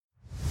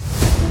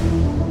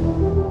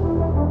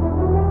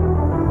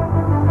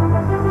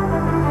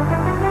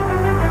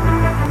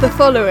The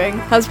following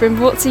has been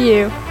brought to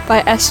you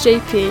by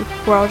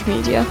SJP World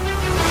Media.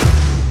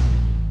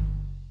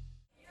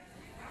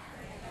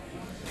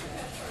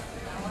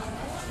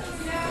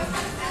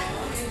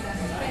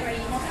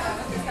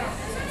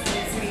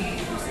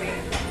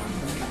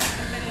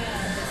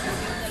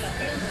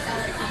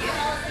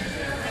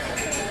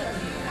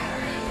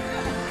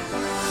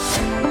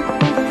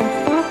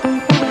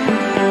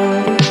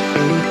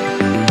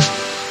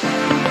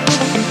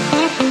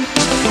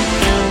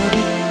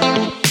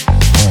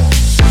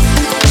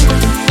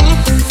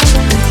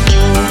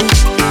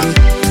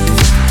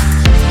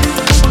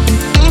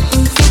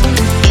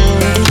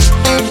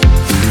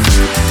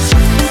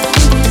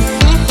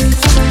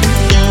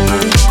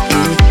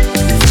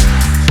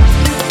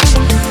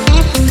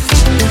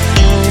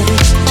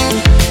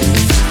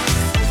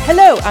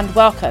 And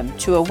welcome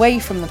to Away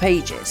from the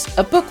Pages,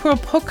 a book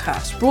world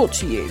podcast brought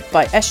to you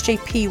by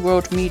SJP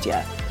World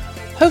Media,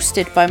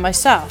 hosted by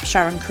myself,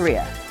 Sharon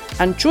Correa.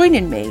 And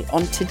joining me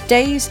on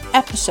today's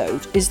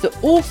episode is the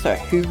author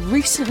who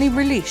recently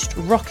released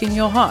Rocking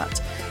Your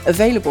Heart,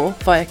 available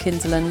via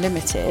Kindle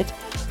Unlimited,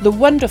 the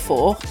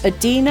wonderful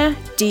Adina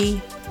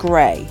D.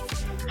 Gray.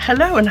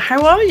 Hello, and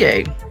how are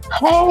you?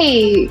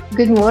 Hey,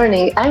 good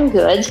morning. I'm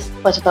good.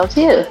 What about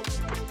you?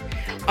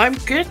 I'm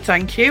good,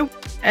 thank you.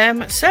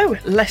 So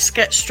let's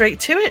get straight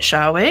to it,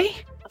 shall we?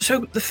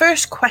 So the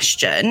first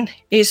question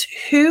is,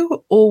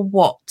 who or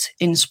what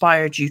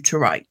inspired you to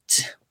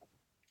write?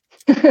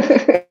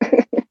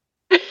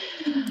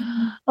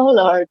 Oh,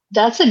 Lord,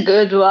 that's a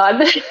good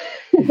one.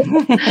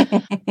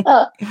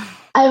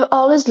 I've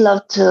always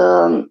loved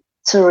to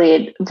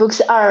read. Books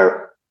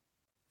are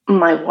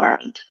my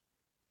world,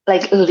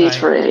 like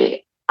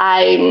literally. Right.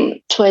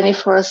 I'm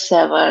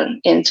 24/7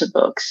 into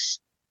books.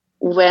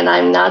 When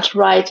I'm not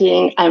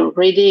writing, I'm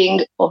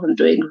reading or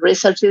doing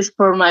researches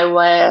for my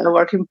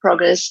work in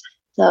progress.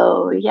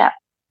 So yeah,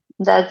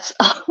 that's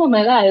all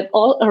my life,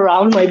 all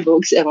around my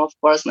books and of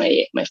course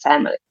my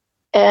family.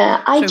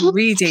 So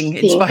reading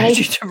inspired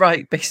you to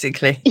write,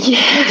 basically.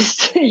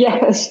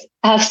 Yes,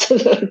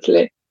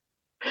 absolutely.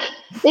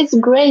 It's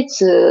great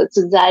to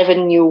dive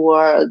in new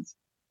worlds,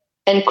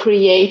 and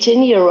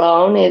creating your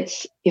own,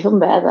 it's even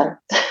better.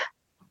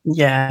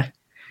 Yeah,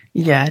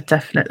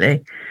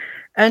 definitely.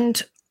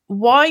 And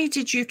why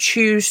did you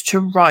choose to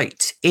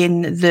write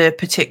in the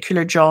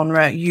particular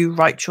genre you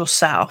write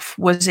yourself?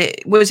 Was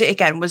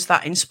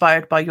that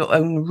inspired by your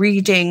own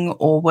reading,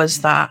 or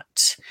was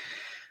that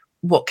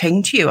what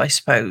came to you, I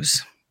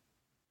suppose?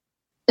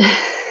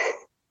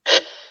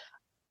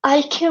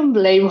 I can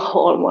blame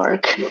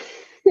Hallmark.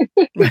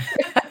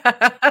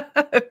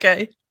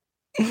 Okay.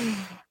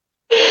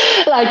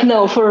 Like,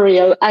 no, for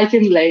real, I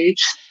can blame.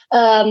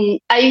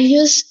 I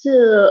used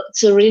to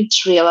read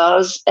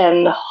thrillers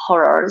and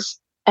horrors.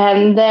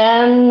 And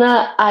then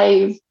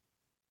I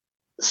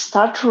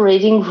started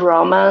reading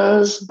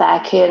romance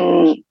back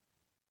in,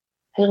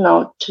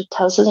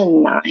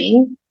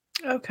 2009.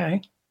 Okay.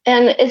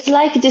 And it's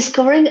like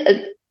discovering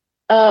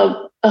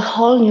a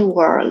whole new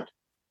world.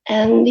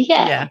 And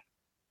yeah.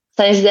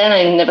 Since then,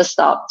 I never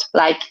stopped.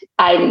 Like,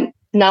 I'm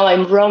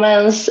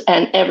romance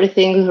and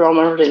everything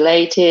romance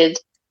related.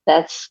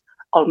 That's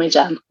all my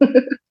jam.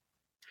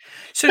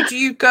 So do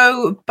you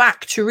go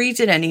back to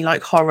reading any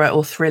like horror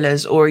or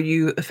thrillers, or are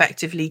you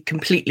effectively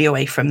completely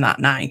away from that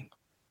now?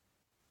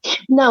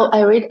 No,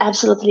 I read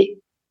absolutely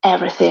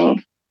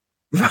everything.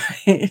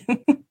 Right.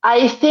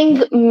 I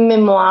think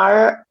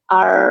memoir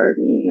are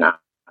not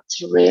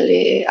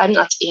really, I'm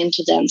not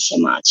into them so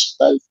much,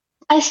 but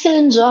I still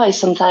enjoy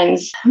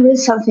sometimes read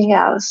something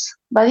else.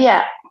 But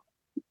yeah,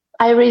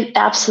 I read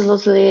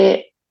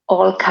absolutely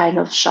all kind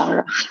of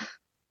genre.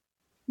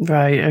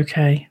 Right,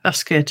 okay.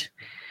 That's good.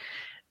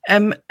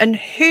 And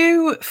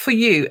who for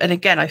you, and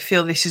again, I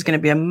feel this is going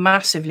to be a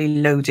massively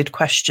loaded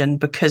question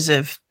because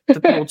of the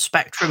broad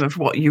spectrum of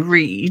what you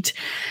read,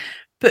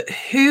 but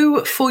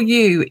who for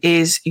you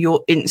is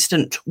your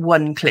instant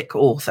one-click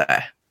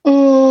author?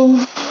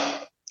 For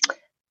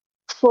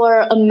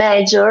a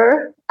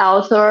major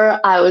author,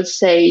 I would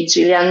say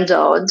Gillian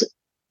Dodd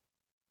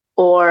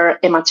or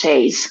Emma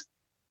Chase.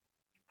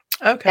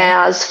 Okay.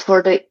 As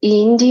for the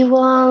indie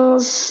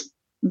ones,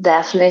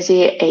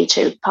 definitely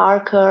H.L.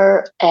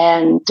 Parker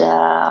and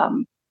Tia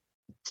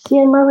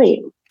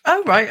Marie.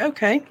 Oh, right.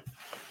 Okay.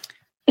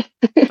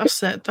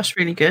 That's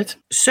really good.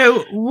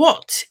 So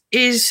what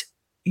is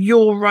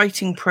your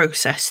writing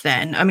process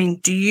then? I mean,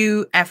 do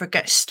you ever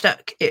get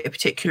stuck at a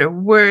particular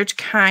word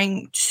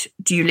count?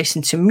 Do you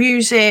listen to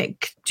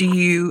music? Do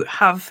you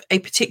have a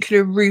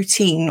particular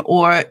routine,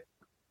 or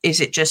is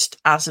it just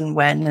as and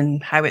when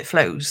and how it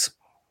flows?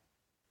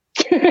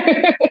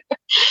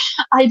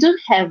 I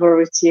don't have a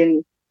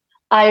routine.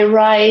 I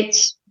write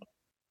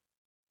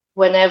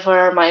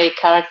whenever my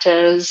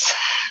characters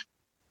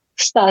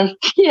start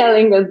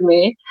yelling at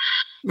me.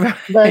 Right.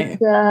 But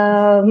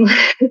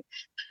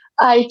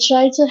I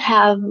try to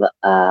have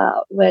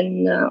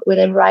when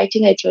I'm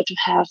writing, I try to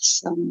have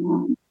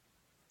some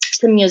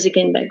music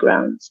in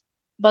background.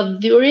 But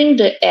during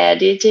the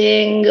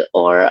editing,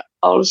 or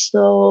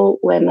also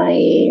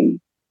when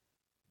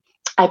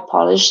I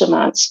polish the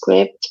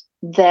manuscript,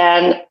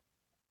 then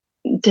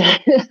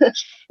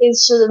it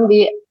shouldn't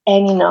be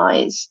any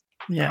noise.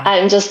 Yeah.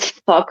 I'm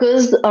just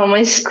focused on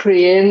my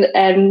screen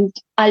and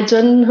I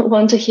don't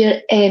want to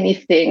hear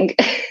anything.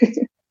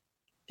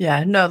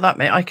 Yeah, no,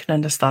 I can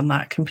understand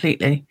that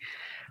completely.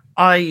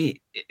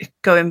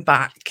 Going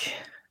back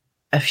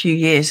a few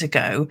years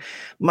ago,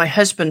 my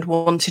husband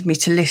wanted me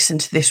to listen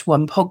to this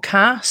one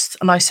podcast,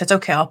 and I said,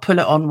 okay, I'll pull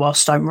it on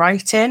whilst I'm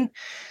writing.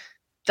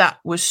 That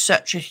was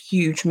such a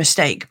huge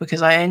mistake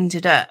because I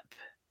ended up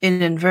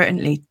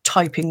inadvertently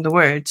typing the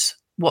words,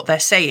 what they're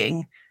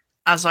saying,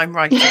 as I'm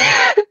writing.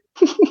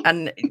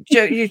 And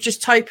you're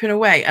just typing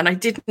away. And I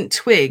didn't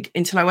twig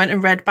until I went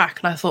and read back,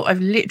 and I thought,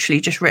 I've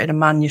literally just written a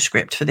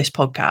manuscript for this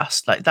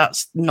podcast. Like,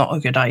 that's not a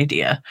good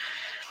idea.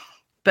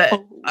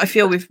 But I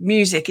feel with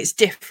music, it's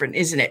different,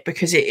 isn't it?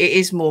 Because it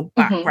is more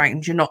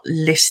background. You're not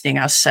listening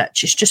as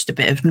such. It's just a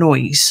bit of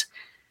noise.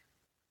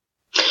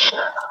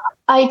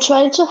 I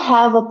try to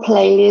have a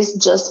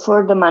playlist just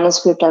for the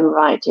manuscript I'm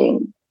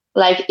writing.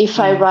 Like if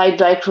I write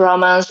like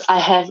romance, I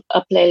have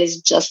a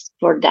playlist just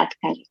for that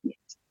kind of music.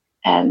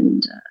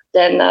 And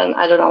then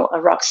I don't know,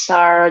 a rock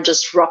star,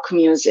 just rock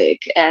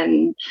music.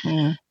 And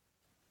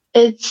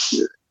it's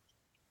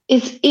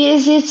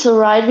easy to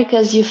write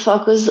because you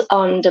focus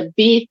on the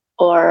beat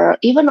or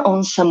even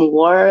on some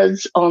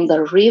words, on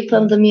the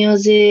rhythm of the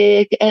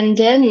music, and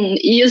then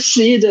you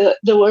see the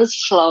words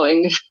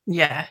flowing.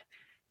 Yeah,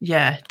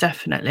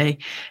 definitely.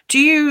 Do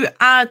you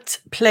add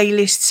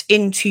playlists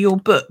into your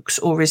books,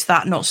 or is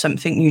that not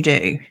something you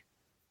do?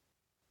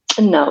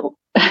 No.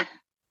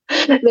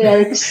 They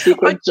are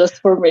secret just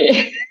for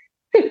me.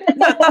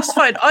 No, that's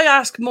fine. I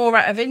ask more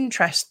out of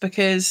interest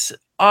because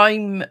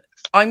I'm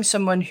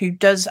someone who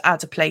does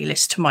add a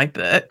playlist to my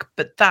book,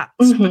 but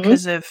that's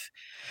because of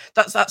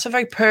that's a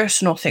very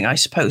personal thing, I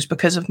suppose,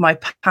 because of my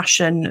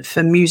passion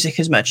for music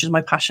as much as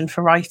my passion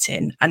for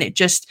writing. And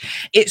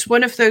it's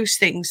one of those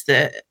things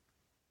that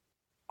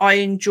I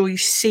enjoy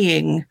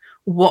seeing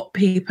what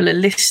people are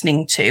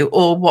listening to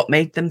or what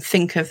made them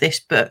think of this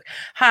book.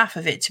 Half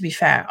of it, to be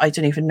fair, I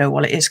don't even know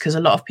what it is because a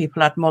lot of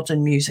people add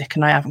modern music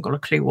and I haven't got a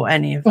clue what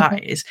any of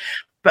that is.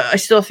 But I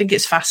still think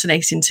it's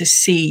fascinating to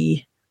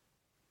see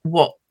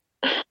what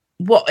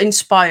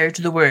inspired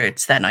the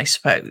words then, I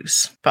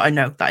suppose. But I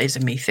know that is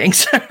a me thing.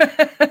 So.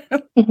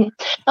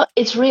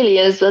 It really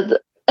is.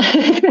 But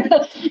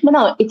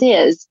no, it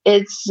is.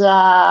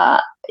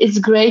 It's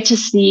great to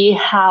see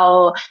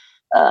how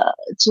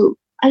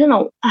I don't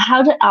know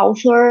how the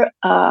author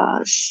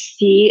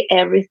see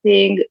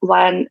everything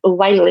while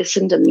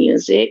listen to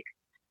music.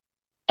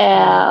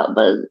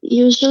 But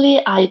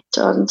usually I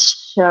don't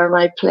share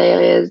my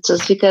playlist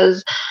just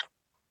because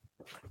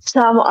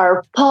some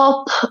are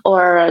pop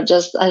or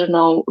just, I don't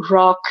know,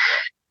 rock,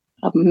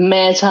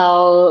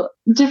 metal,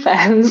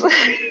 depends.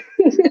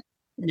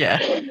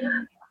 Yeah.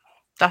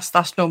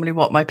 That's normally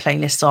what my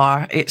playlists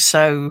are. It's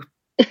so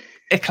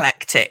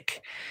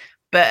eclectic.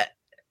 But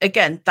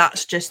again,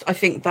 that's just, I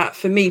think that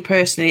for me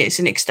personally, it's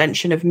an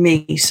extension of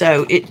me.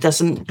 So it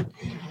doesn't,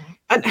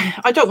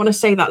 I don't want to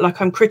say that like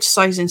I'm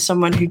criticizing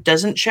someone who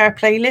doesn't share a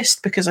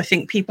playlist, because I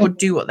think people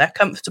do what they're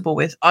comfortable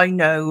with. I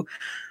know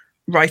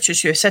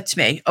writers who have said to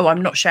me, oh,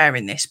 I'm not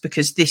sharing this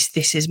because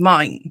this is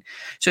mine.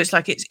 So it's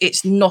like,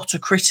 it's not a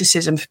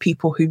criticism for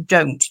people who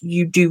don't.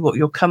 You do what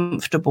you're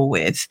comfortable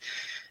with.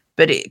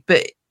 But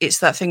it's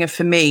that thing of,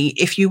 for me,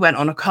 if you went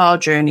on a car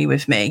journey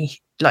with me,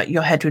 like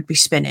your head would be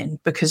spinning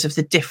because of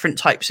the different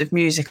types of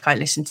music I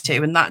listen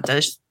to, and that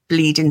does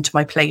bleed into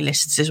my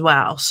playlists as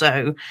well.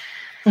 So,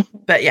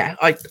 but yeah,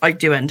 I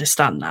do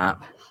understand that.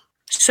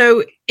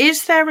 So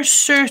is there a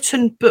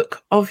certain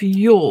book of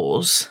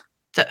yours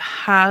that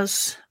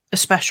has a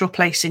special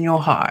place in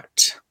your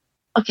heart?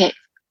 Okay.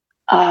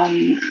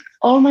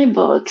 All my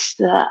books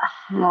that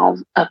have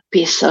a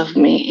piece of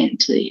me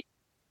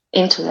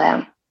into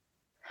them.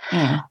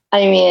 I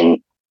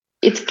mean,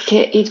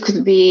 it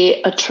could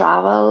be a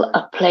travel,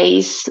 a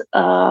place,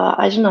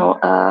 I don't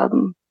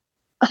know,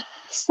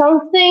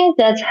 something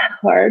that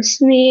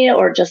hurts me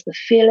or just a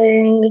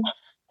feeling.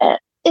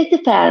 It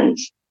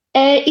depends.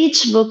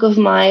 Each book of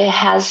mine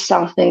has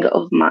something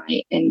of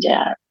mine in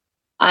there.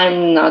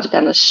 I'm not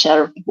gonna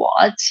share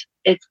what.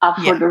 It's up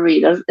for the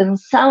readers, and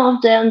some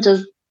of them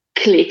just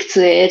click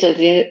to it,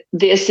 and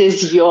this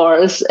is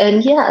yours.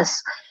 And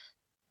yes,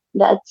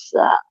 that's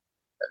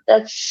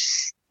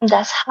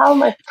how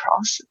my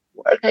process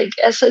works, I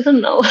guess. I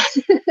don't know.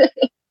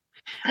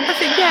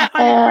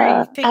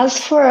 I agree. As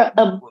for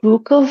a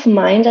book of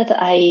mine that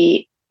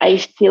I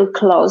feel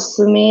close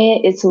to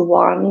me, it's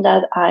one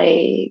that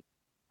I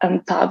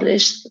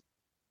published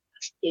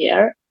last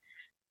year,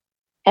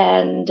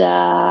 and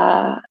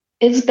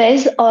it's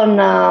based on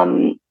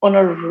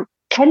a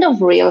kind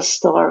of real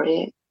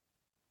story,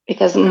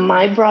 because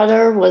my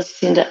brother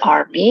was in the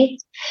army,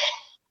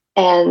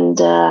 and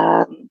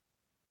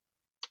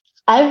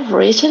I've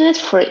written it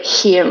for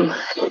him.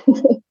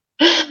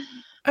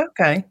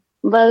 Okay.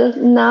 But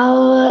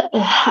now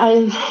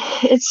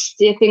it's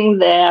sitting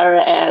there,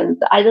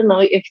 and I don't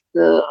know if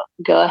to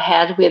go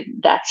ahead with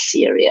that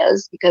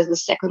series because the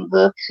second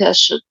book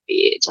should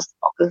be just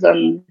focused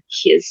on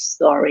his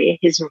story,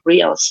 his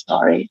real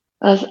story.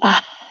 But,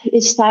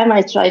 each time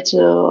I try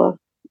to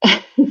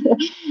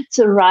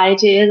to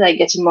write it, I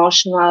get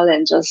emotional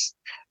and just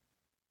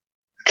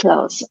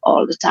close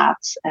all the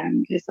tabs,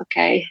 and it's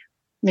okay.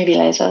 Maybe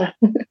later,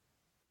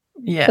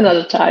 Yeah.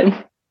 another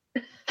time.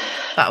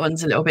 That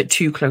one's a little bit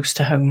too close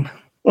to home.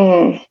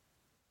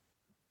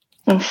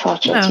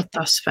 Unfortunately. No,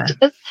 that's fair.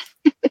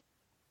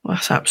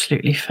 That's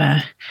absolutely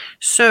fair.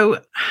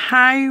 So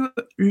how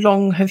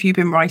long have you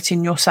been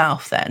writing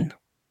yourself then?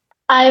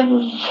 I've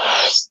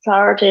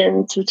started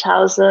in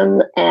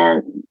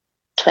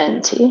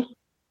 2020.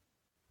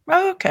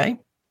 Oh, okay.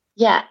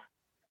 Yeah.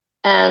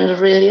 And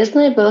released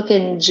my book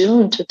in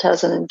June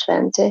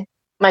 2020.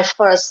 My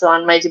first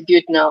one, my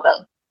debut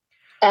novel.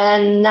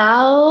 And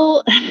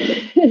now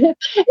it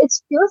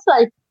feels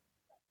like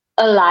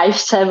a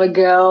lifetime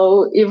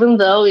ago, even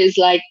though it's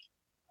like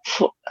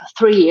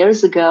 3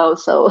 years ago.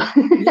 So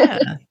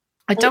yeah.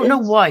 I don't know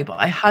why, but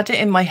I had it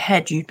in my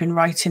head you'd been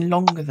writing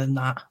longer than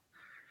that.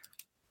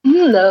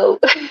 No.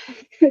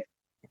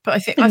 But I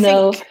think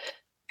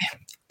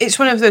it's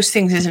one of those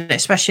things, isn't it?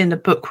 Especially in the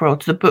book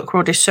world. The book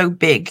world is so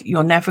big,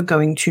 you're never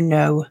going to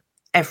know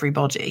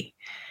everybody.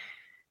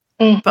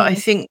 Mm-hmm. But I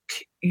think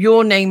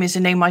your name is a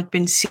name I'd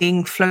been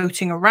seeing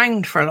floating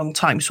around for a long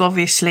time. So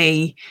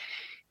obviously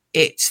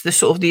it's the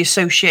sort of the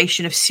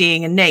association of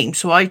seeing a name.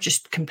 So I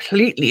just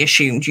completely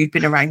assumed you'd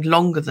been around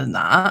longer than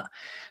that.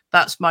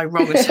 That's my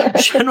wrong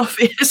assumption,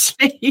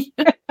 obviously.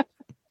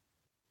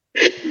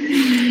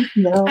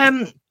 No.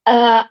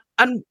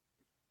 And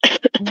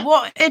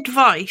what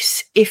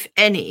advice, if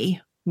any,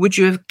 would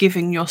you have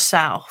given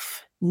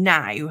yourself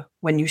now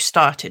when you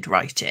started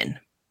writing?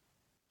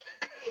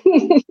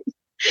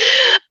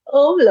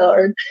 Oh,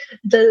 Lord,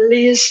 the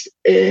list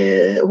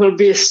will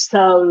be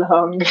so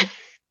long.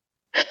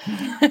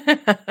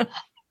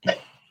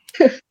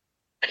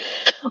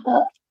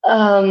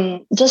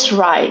 Just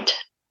write.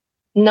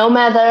 No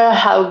matter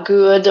how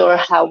good or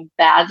how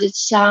bad it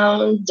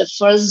sounds, the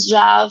first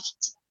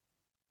draft,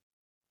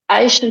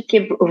 I should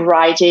keep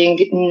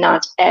writing,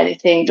 not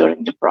editing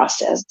during the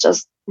process.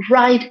 Just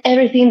write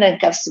everything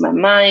that comes to my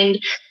mind,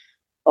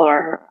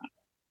 or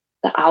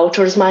the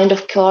author's mind,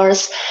 of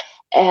course.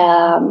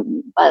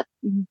 But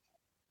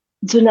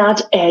do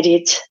not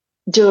edit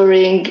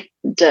during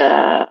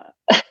the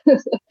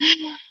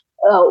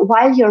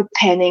while you're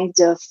penning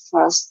the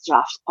first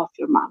draft of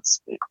your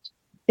manuscript,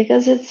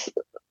 because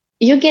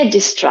you get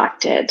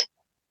distracted,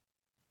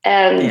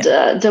 and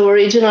the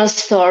original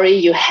story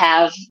you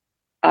have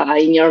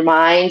in your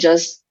mind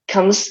just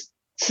comes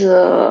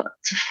to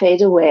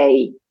fade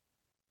away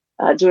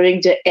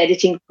during the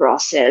editing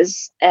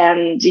process,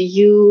 and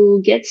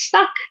you get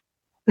stuck.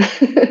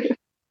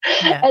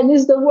 And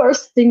it's the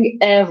worst thing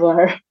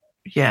ever.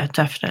 Yeah,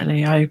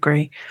 definitely. I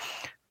agree.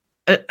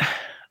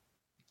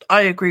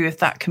 I agree with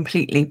that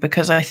completely,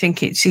 because I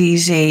think it's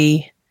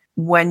easy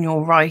when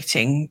you're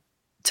writing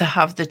to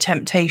have the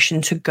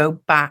temptation to go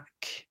back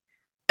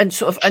and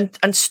sort of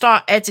and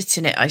start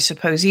editing it, I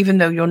suppose, even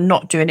though you're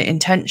not doing it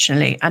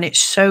intentionally. And it's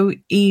so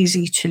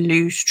easy to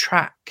lose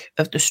track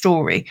of the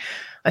story.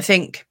 I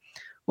think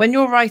when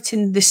you're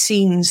writing the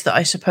scenes that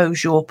I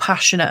suppose you're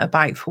passionate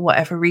about for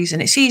whatever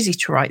reason, it's easy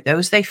to write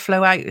those. They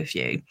flow out of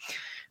you.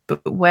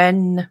 But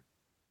when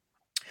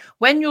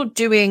you're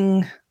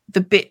doing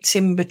the bits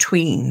in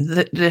between,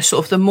 the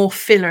sort of the more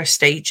filler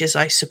stages,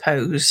 I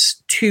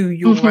suppose, to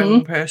your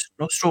own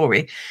personal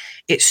story,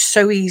 it's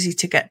so easy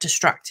to get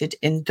distracted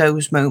in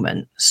those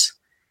moments.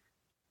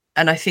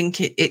 And I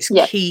think it's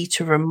key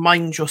to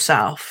remind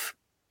yourself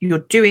you're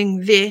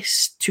doing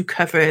this to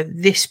cover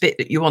this bit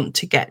that you want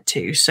to get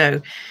to. So,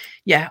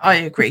 yeah, I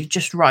agree.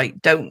 Just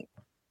write. Don't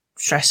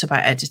stress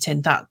about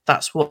editing.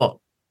 That's what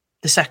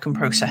the second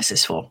process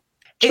is for.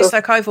 True. It's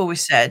like I've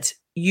always said,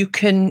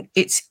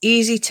 it's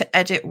easy to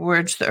edit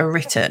words that are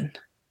written.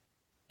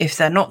 If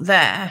they're not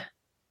there,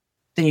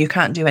 then you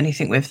can't do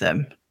anything with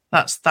them.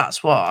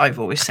 That's what I've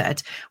always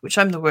said, which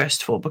I'm the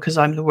worst for, because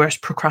I'm the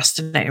worst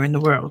procrastinator in the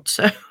world.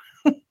 So,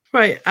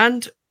 right.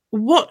 And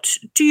what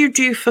do you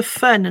do for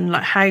fun, and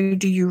like, how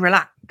do you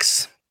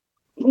relax?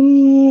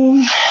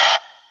 I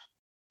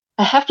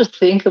have to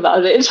think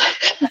about it.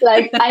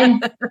 Like,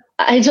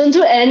 I don't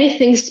do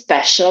anything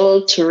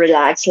special to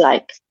relax.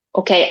 Like,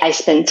 okay, I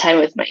spend time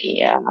with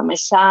my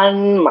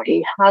son,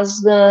 my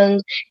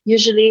husband.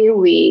 Usually,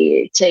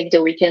 we take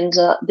the weekends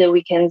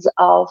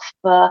off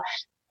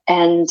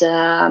and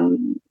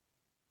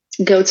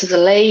go to the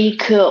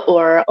lake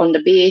or on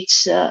the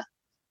beach.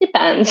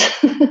 Depends.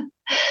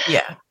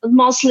 Yeah.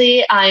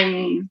 Mostly,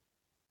 I'm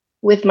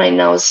with my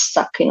nose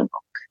stuck in a book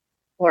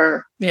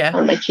or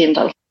on my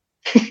Kindle.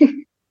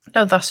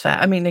 No, that's fair.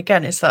 I mean,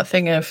 again, it's that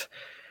thing of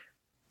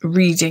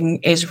reading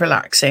is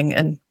relaxing,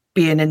 and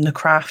being in the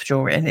craft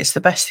you're in, it's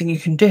the best thing you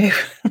can do.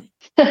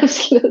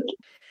 Absolutely.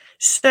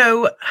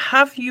 So,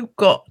 have you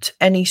got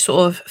any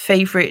sort of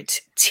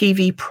favourite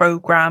TV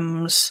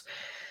programmes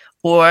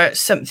or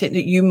something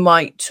that you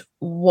might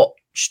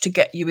watch to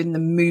get you in the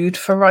mood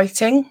for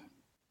writing?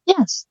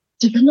 Yes,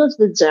 depending on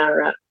the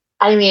genre.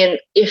 I mean,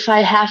 if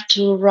I have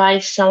to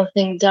write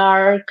something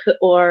dark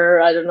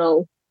or I don't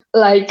know,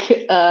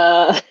 like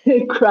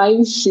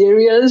crime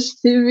serious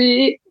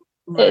TV,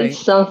 it's Right.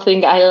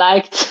 something I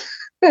liked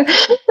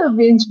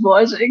binge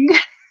watching.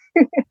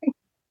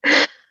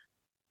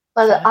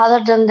 But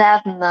other than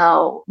that,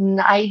 no,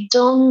 I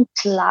don't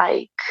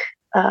like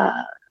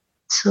uh,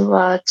 to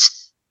watch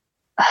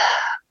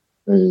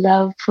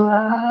love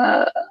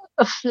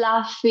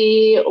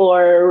fluffy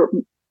or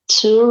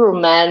too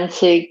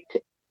romantic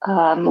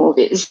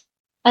movies.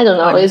 I don't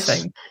know. I'm the It's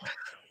same.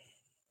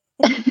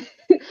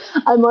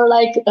 I'm more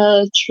like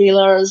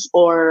thrillers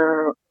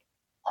or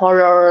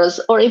horrors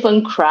or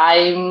even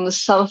crime,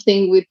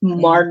 something with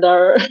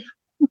murder.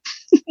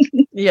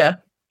 Yeah.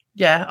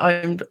 Yeah,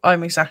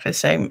 I'm exactly the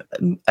same.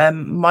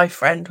 My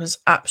friend was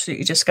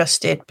absolutely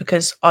disgusted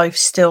because I've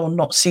still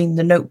not seen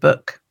The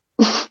Notebook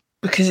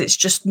because it's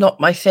just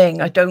not my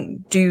thing. I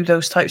don't do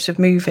those types of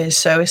movies,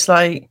 so it's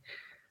like,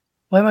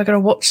 why am I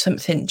going to watch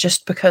something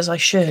just because I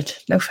should?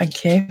 No,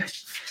 thank you.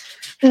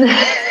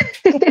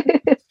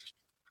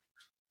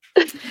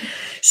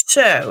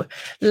 So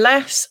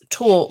let's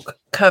talk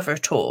cover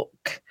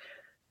talk.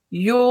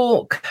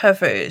 Your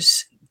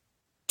covers.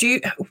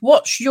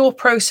 What's your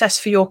process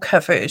for your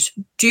covers?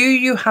 Do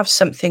you have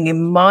something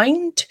in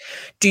mind?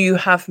 Do you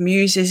have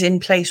muses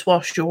in place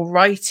whilst you're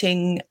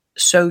writing,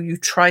 so you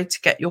try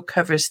to get your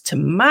covers to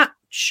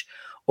match?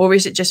 Or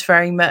is it just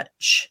very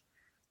much,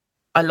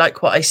 I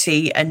like what I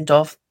see, end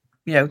of,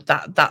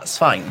 that's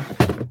fine?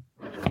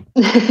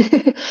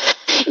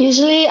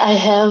 Usually, I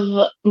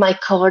have my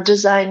cover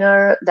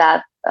designer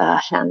that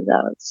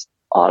handles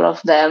all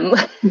of them.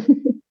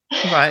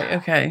 Right,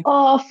 okay.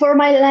 For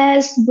my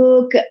last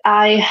book,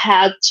 I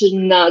had to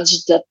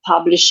nudge the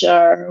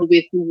publisher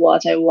with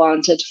what I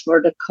wanted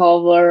for the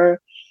cover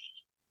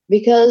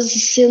because it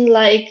seemed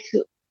like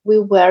we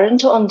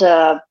weren't on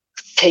the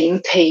same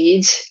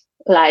page.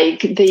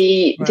 Like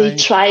they Right.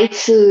 tried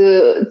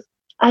to,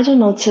 I don't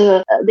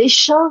know, they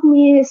showed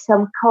me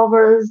some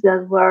covers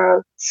that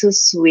were too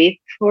sweet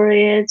for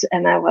it,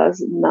 and I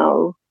was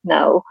no,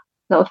 no,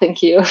 no,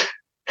 thank you.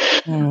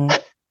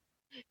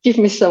 Give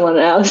me someone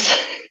else.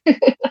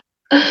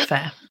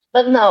 Fair.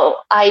 But no,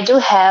 I do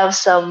have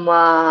some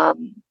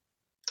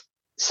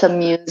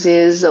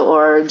muses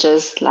or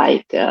just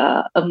like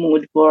a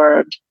mood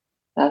board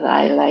that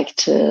I like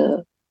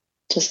to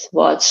just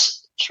watch,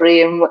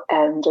 stream,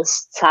 and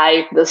just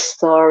type the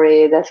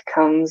story that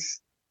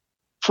comes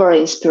for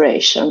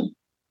inspiration.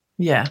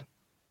 Yeah,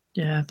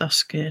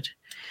 that's good.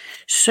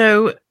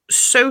 So,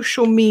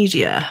 social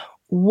media,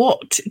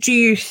 what do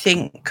you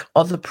think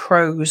are the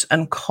pros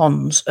and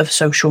cons of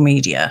social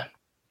media?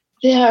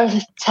 They are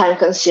time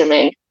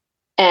consuming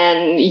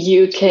and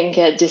you can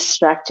get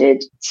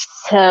distracted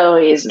so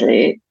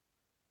easily.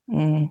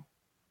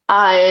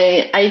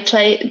 I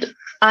tried.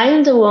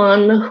 I'm the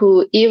one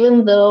who,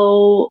 even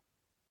though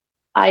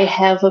I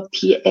have a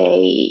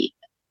PA,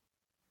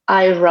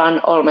 I run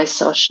all my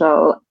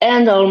social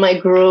and all my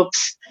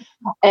groups,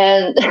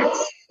 and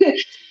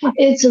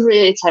it's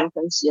really time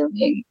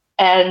consuming.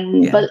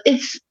 But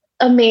it's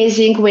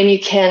amazing when you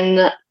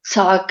can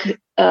talk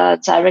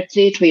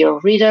directly to your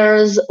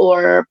readers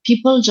or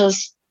people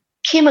just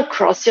came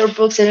across your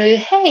books and like,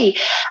 hey,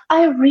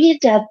 I read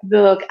that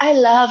book, I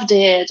loved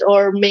it,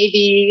 or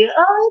maybe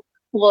it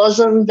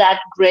wasn't that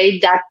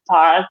great that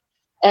part.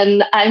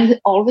 And I'm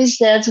always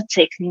there to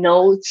take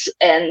notes.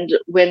 And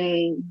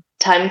when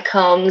time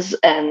comes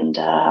and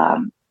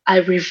I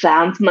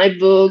revamp my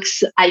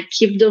books, I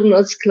keep the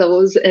notes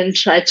close and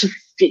try to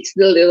fix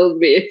the little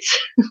bit.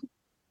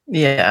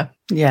 Yeah,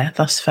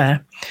 that's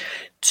fair.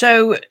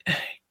 So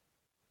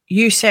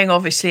you saying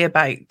obviously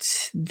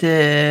about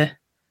the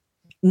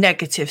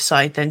negative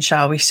side then,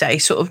 shall we say,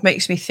 sort of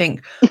makes me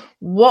think,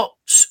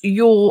 what's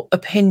your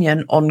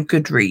opinion on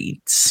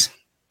Goodreads?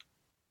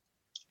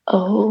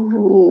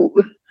 Oh,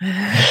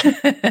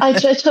 I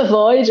try to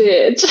avoid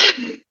it.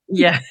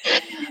 Yeah.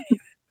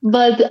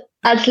 But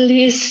at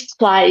least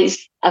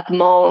twice a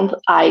month,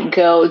 I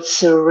go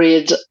to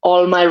read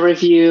all my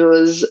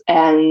reviews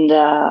and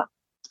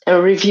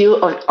review,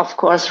 of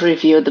course,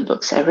 review the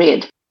books I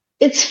read.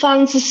 It's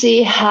fun to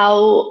see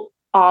how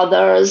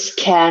others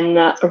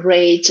can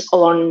rate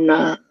on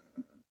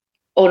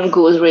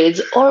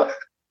Goodreads or,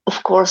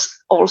 of course,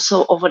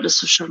 also over the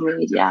social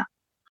media.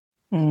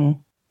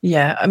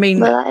 Yeah, I mean,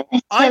 but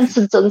I tend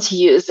to don't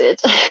use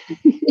it.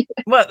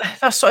 Well,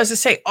 that's what I was going to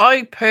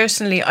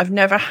say. I've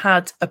never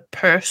had a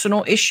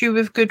personal issue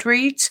with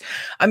Goodreads.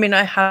 I mean,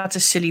 I had a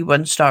silly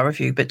 1-star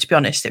review, but to be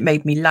honest, it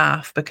made me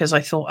laugh because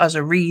I thought as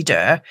a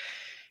reader,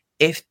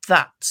 if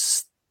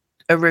that's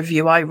a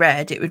review I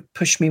read, it would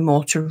push me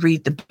more to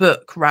read the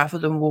book rather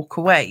than walk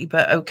away.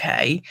 But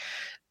okay.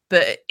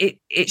 But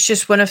it's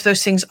just one of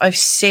those things I've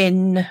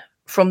seen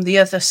from the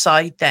other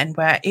side then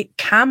where it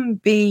can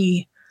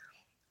be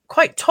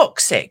quite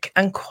toxic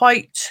and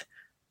quite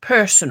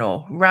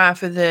personal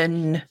rather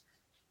than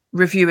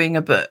reviewing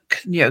a book.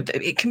 You know,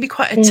 it can be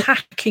quite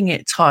attacking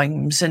at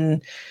times,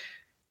 and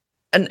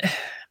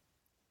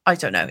I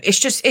don't know. It's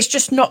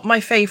just not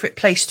my favourite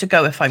place to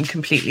go, if I'm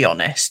completely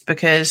honest,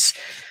 because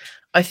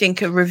I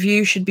think a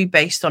review should be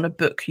based on a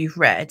book you've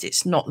read.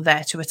 It's not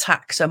there to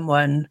attack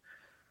someone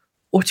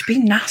or to be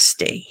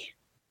nasty.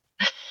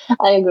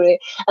 I agree.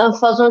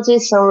 Unfortunately,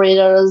 some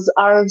readers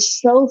are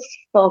so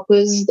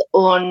focused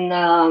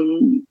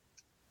on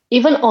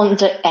even on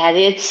the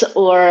edits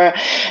or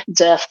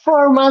the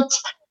format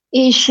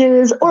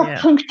issues or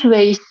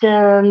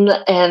punctuation.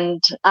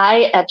 And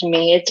I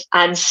admit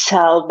I'm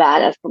so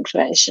bad at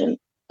punctuation.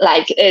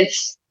 Like it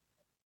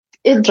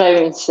drives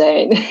me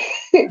insane.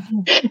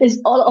 It's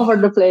all over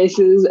the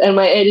places. And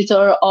my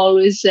editor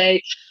always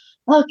say,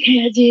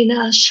 okay,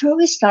 Adina, shall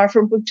we start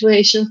from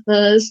punctuation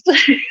first?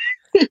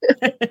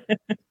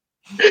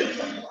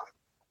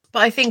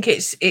 But I think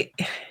it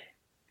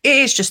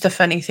is just a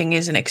funny thing,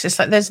 isn't it? Because it's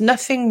like there's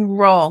nothing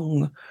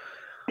wrong.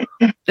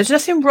 There's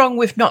nothing wrong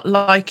with not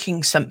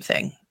liking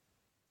something.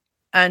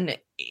 And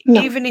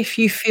even if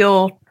you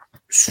feel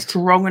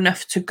strong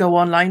enough to go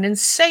online and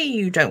say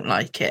you don't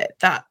like it,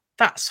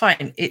 that's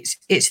fine.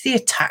 It's the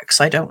attacks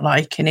I don't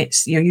like, and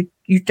it's you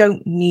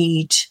don't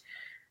need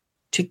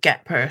to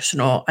get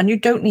personal, and you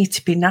don't need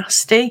to be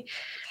nasty.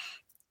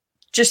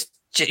 Just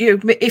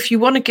if you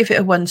want to give it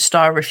a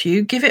 1-star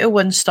review, give it a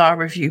 1-star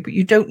review, but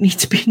you don't need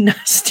to be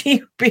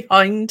nasty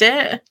behind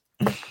it.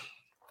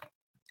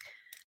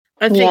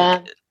 I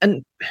think,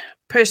 and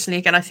personally,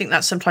 again, I think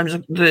that's sometimes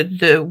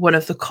the one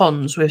of the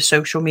cons with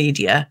social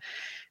media.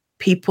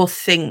 People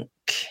think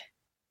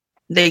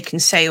they can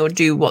say or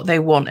do what they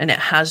want, and it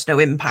has no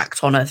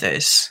impact on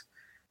others.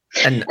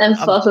 And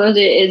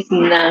unfortunately, it's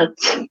not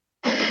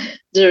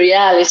the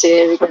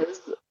reality,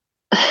 because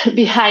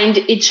behind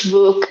each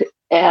book,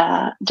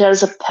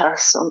 there's a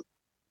person.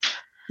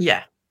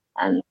 Yeah.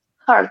 And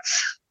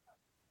hurts,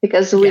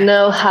 because we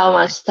know how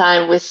much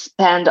time we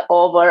spend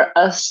over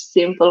a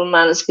simple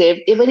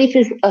manuscript. Even if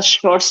it's a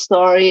short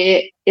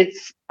story,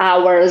 it's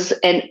hours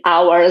and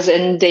hours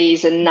and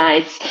days and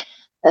nights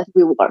that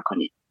we work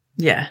on it.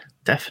 Yeah,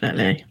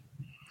 definitely.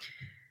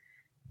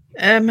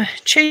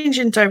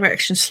 Changing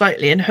direction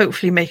slightly and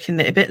hopefully making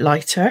it a bit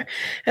lighter.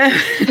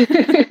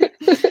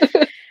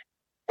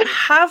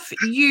 Have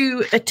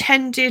you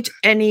attended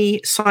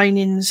any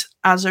signings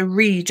as a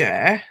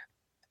reader,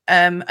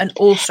 and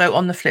also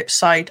on the flip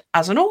side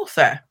as an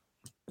author?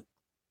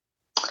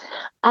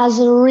 As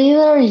a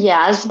reader,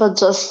 yes, but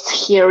just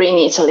here in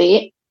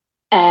Italy.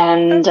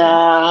 And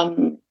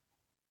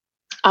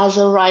as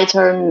a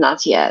writer,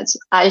 not yet.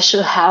 I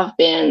should have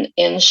been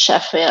in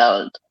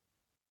Sheffield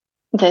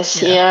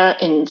this year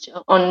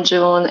on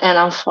June, and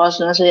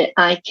unfortunately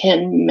I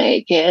can't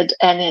make it.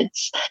 And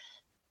it's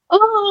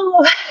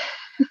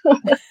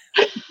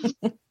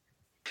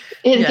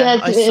it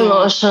gets me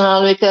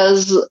emotional,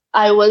 because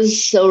I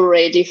was so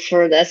ready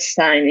for that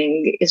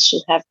signing. It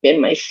should have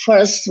been my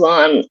first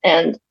one,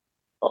 and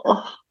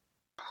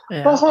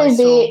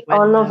possibly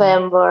on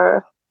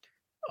November.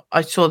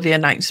 I saw the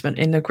announcement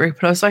in the group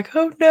and I was like,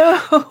 oh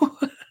no.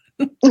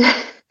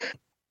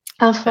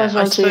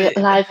 Unfortunately,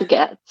 life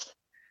gets.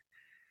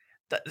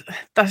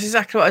 That's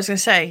exactly what I was going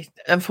to say.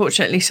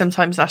 Unfortunately,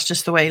 sometimes that's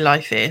just the way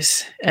life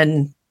is,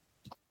 and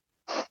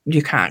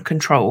you can't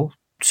control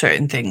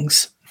certain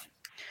things.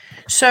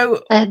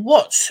 So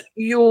what's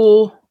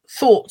your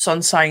thoughts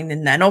on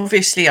signing then?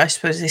 Obviously, I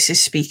suppose this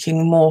is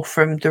speaking more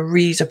from the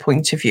reader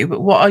point of view,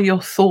 but what are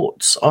your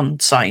thoughts on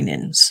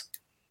signings?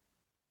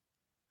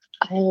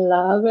 I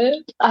love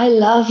it. I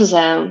love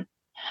them.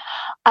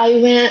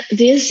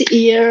 This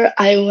year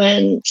I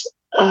went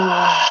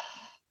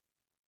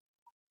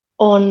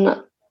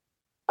on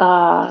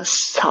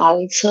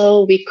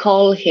Salto. We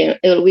call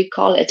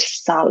it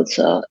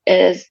Salto.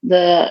 Is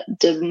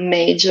the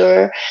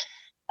major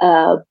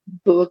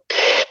book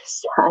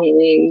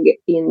signing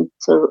in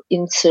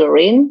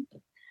Turin,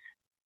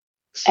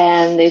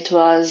 and it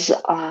was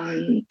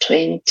on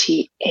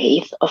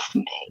 28th of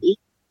May.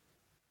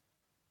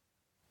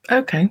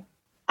 Okay.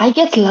 I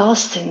get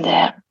lost in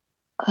there.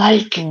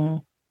 Like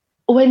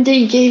when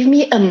they gave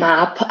me a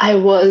map,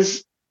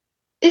 it's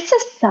a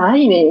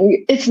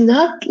signing. It's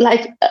not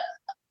like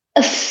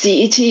a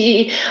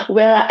city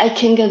where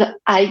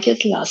I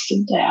get lost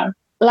in there.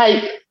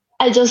 Like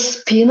I just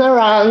spin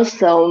around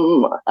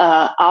some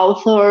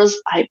authors.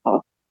 I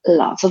bought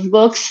lots of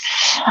books.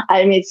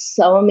 I met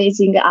so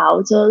amazing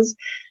authors.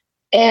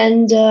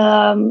 And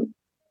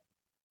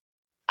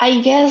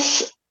I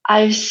guess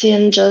I've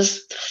seen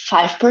just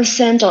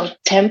 5% or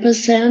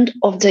 10%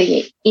 of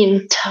the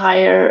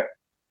entire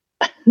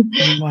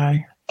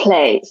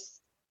place.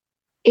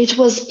 It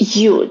was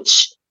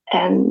huge.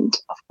 And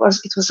of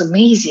course, it was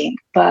amazing.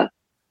 But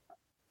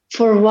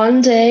for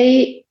one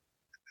day,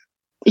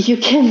 you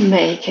can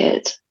make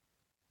it.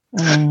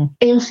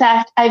 In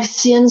fact, I've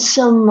seen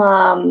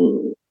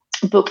some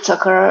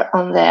booktalker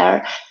on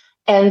there,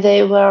 and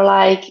they were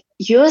like,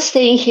 "You're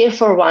staying here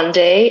for one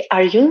day?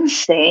 Are you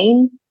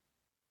insane?"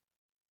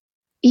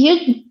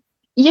 you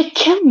you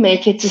can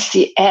make it to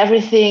see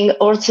everything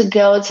or to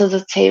go to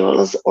the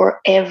tables or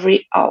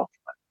every author.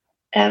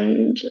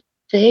 And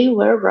they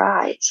were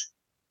right.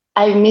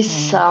 I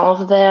missed some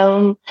of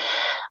them,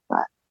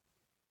 but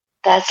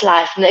that's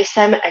life. Next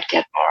time I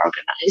get more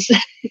organized.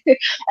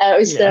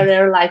 We stayed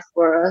there like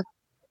for,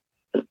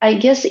 I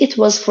guess it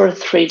was for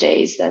 3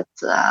 days that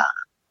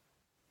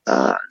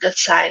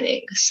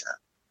signing. So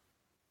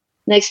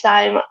next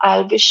time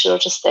I'll be sure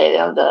to stay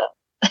there the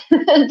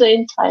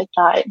entire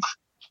time.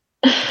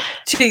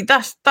 See,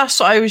 that's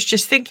what I was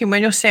just thinking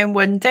when you're saying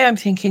one day. I'm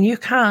thinking you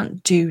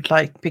can't do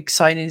like big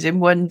signings in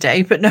one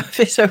day, but no, if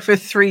it's over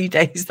 3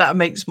 days, that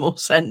makes more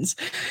sense.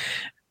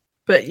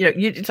 But you know,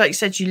 like you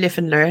said, you live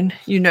and learn.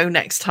 You know,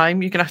 next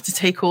time you're gonna have to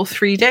take all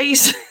 3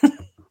 days.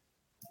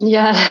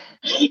 Yeah.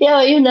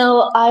 You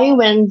know, I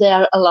went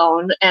there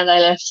alone and I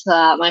left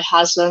my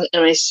husband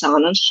and my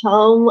son at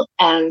home,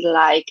 and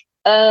like,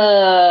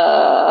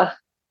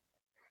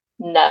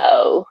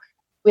 no.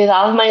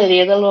 Without my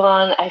little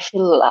one, I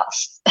feel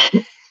lost.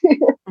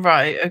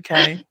 Right,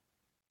 okay.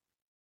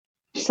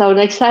 So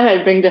next time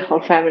I bring the whole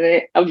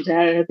family up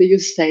there, you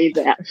stay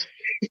there.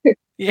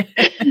 Yeah.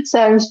 So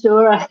I'm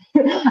sure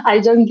I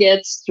don't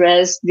get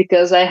stressed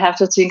because I have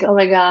to think, oh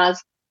my God,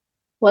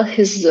 what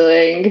he's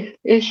doing.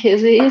 Is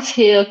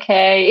he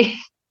okay?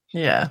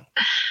 Yeah.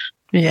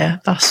 Yeah,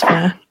 that's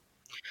fair.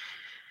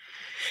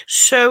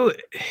 So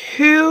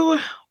who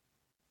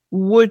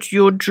would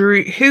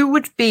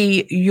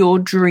be your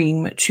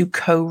dream to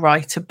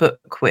co-write a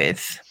book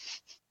with?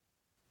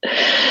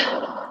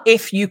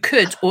 If you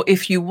could, or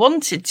if you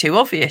wanted to,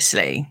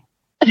 obviously.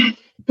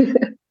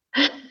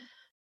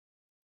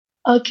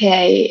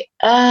 Okay.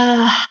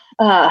 I'm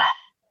a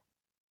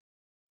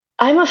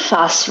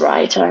fast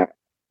writer.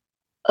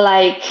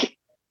 Like,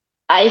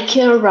 I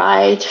can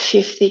write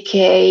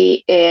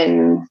 50K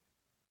in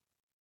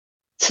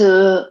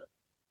 2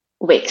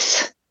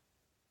 weeks.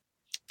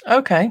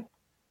 Okay.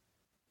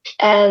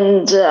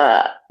 And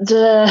the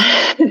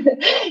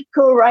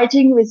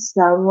co-writing with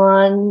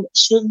someone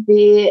should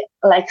be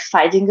like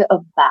finding a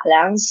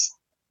balance.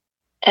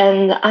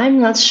 And I'm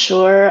not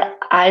sure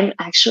I'm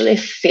actually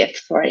fit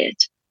for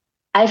it.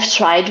 I've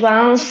tried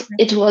once,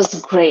 it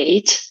was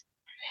great.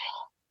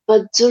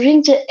 But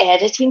during the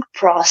editing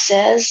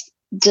process,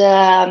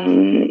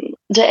 the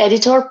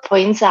editor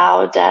points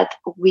out that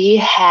we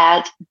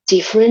had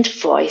different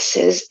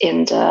voices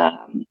in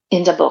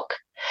the book.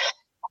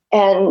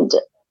 And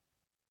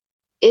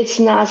it's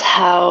not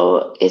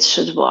how it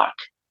should work.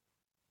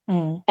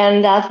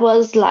 And that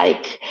was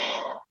like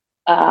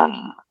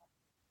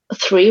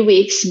 3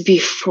 weeks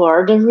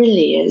before the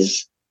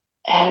release.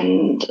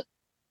 And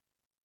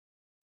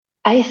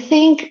I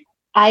think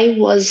I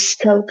was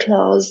so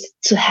close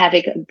to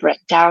having a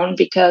breakdown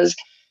because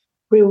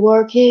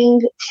reworking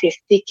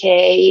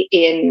 50K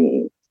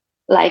in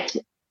like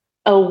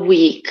a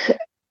week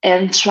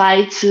and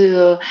try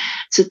to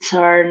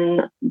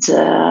turn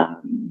the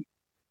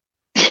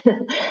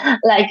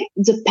like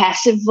the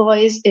passive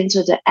voice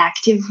into the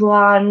active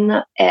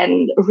one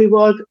and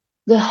rework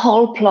the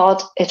whole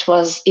plot. It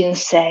was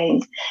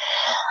insane.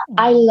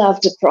 I love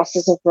the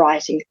process of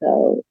writing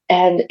though,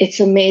 and it's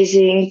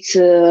amazing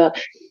to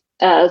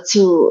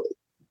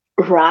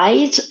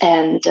write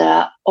and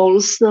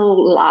also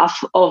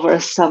laugh over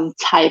some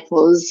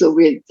typos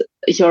with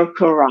your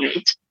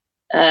co-write,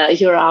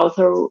 your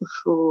author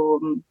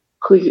who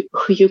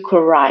you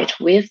co-write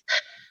with.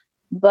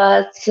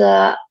 But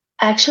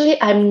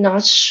actually, I'm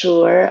not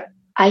sure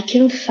I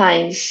can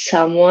find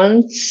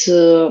someone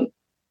to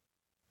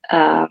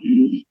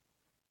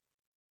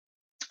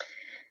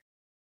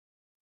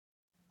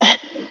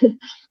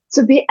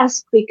to be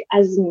as quick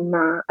as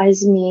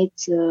me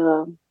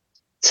to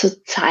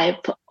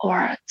type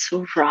or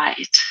to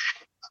write.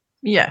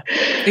 Yeah,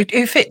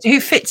 who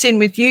fits in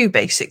with you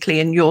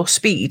basically and your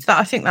speed. That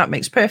I think that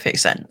makes perfect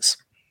sense.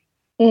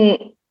 I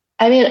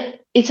mean,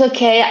 it's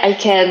okay. I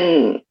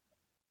can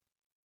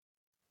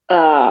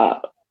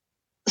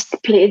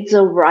split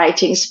the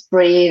writing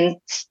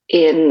sprint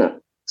in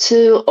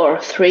 2 or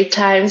 3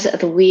 times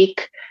a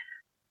week.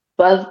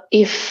 But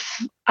if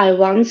I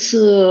want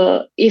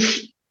to,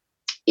 if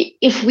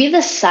we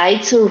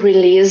decide to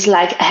release,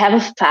 like have a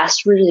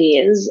fast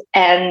release,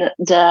 and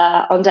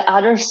on the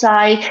other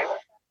side,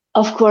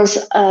 of course,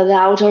 the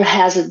author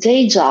has a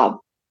day job.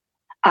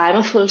 I'm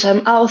a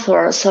full-time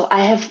author, so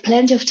I have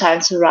plenty of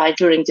time to write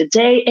during the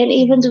day and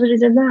even during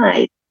the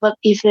night. But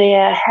if they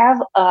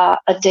have a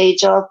day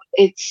job,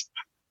 it's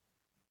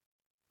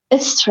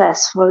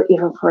stressful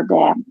even for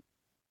them.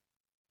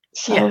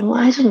 So yeah.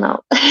 I don't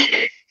know.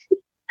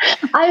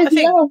 I would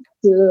love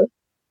to,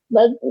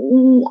 but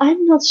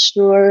I'm not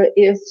sure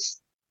if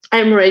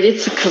I'm ready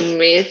to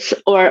commit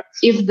or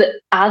if the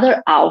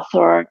other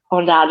author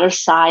on the other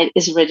side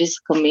is ready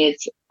to commit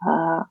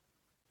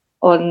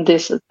on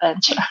this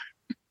adventure.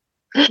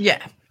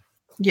 Yeah,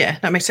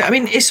 that makes sense. I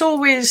mean, it's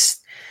always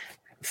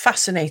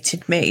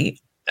fascinated me.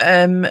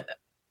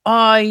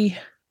 I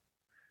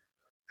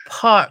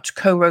part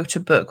co-wrote a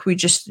book. We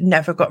just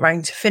never got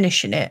round to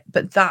finishing it,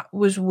 but that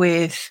was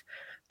with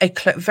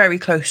very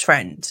close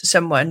friend,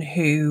 someone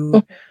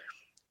who,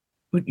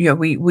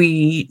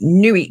 we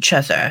knew each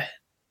other,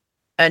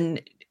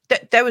 and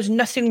there was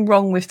nothing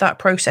wrong with that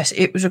process.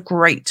 It was a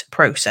great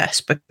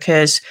process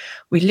because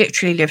we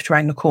literally lived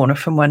around the corner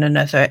from one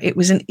another. It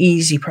was an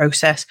easy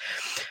process.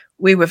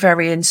 We were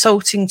very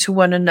insulting to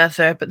one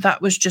another, but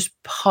that was just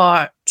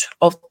part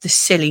of the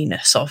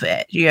silliness of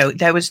it.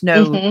 There was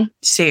no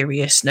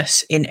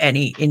seriousness in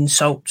any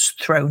insults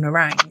thrown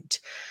around.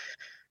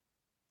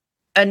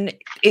 And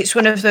it's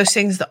one of those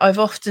things that I've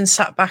often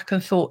sat back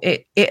and thought,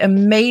 it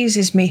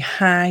amazes me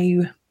how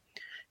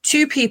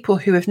two people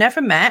who have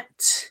never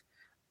met,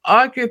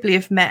 arguably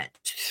have met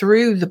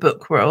through the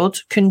book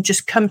world, can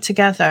just come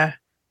together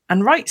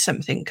and write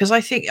something. Because I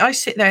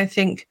sit there and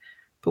think,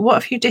 but what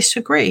if you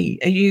disagree?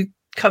 Are you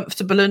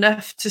comfortable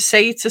enough to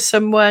say to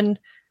someone,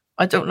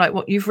 I don't like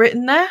what you've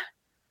written there?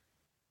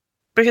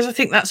 Because I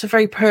think that's a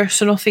very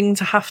personal thing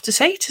to have to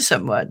say to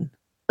someone.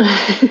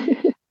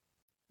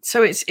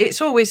 So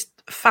it's always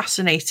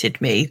fascinated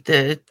me,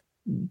 the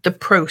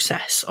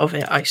process of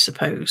it, I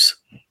suppose.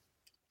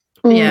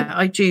 Yeah,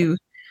 I do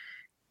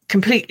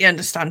completely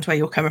understand where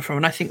you're coming from,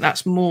 and I think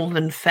that's more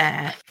than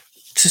fair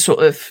to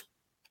sort of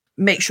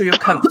make sure you're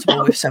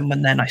comfortable with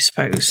someone then, I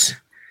suppose.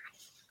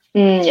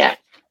 Yeah.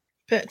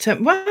 But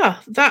wow,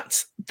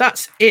 that's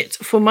it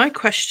for my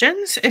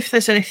questions. If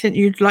there's anything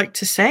you'd like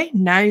to say,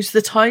 now's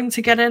the time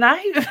to get it out.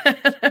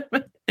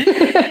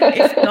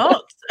 If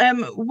not,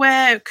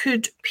 where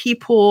could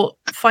people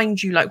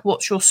find you? Like,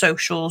 what's your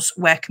socials?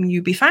 Where can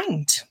you be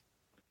found?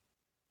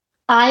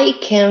 I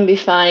can be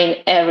found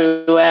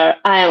everywhere.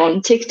 I am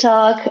on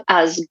TikTok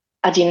as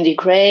Adina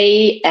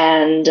Gray,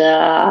 and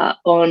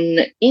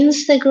on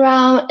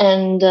Instagram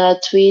and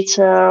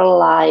Twitter,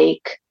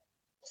 like,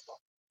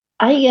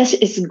 I guess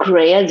it's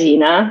Gray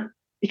Adina,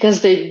 because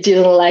they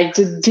didn't like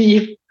to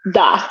deep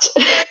that.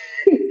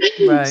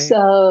 Right.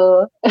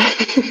 So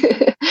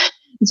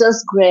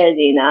just Gray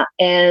Adina.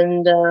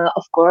 And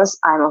of course,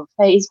 I'm on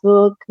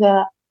Facebook,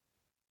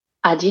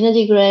 Adina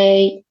de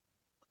Gray.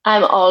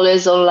 I'm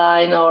always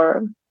online,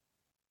 or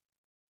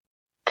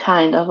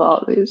kind of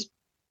always.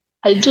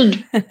 I do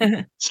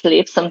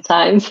sleep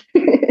sometimes.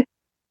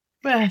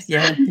 Well,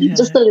 yeah.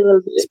 Just a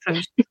little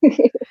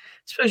bit.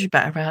 Suppose you're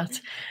better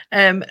at.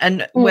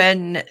 And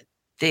when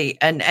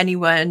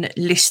anyone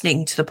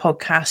listening to the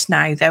podcast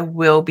now, there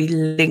will be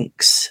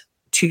links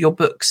to your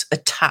books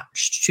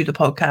attached to the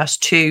podcast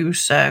too.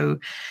 So,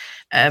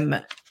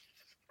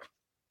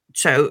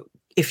 so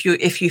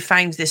if you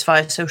find this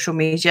via social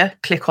media,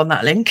 click on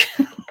that link.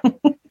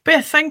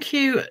 Beth, thank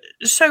you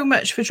so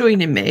much for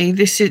joining me.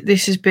 This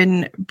has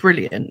been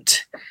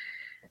brilliant.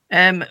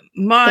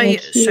 My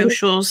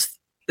socials,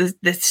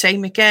 the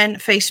same again.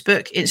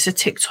 Facebook, Insta,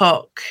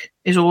 TikTok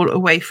is all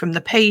away from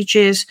the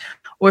pages,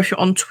 or if you're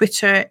on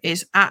Twitter,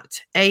 is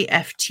at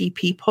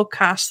AFTP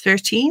Podcast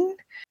 13.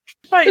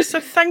 Right,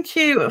 so thank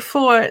you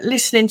for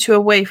listening to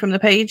Away from the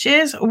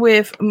Pages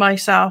with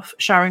myself,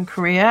 Sharon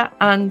Correa,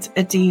 and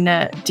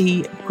Adina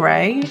D.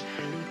 Gray.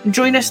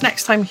 Join us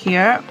next time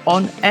here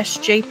on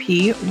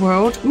SJP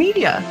World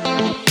Media.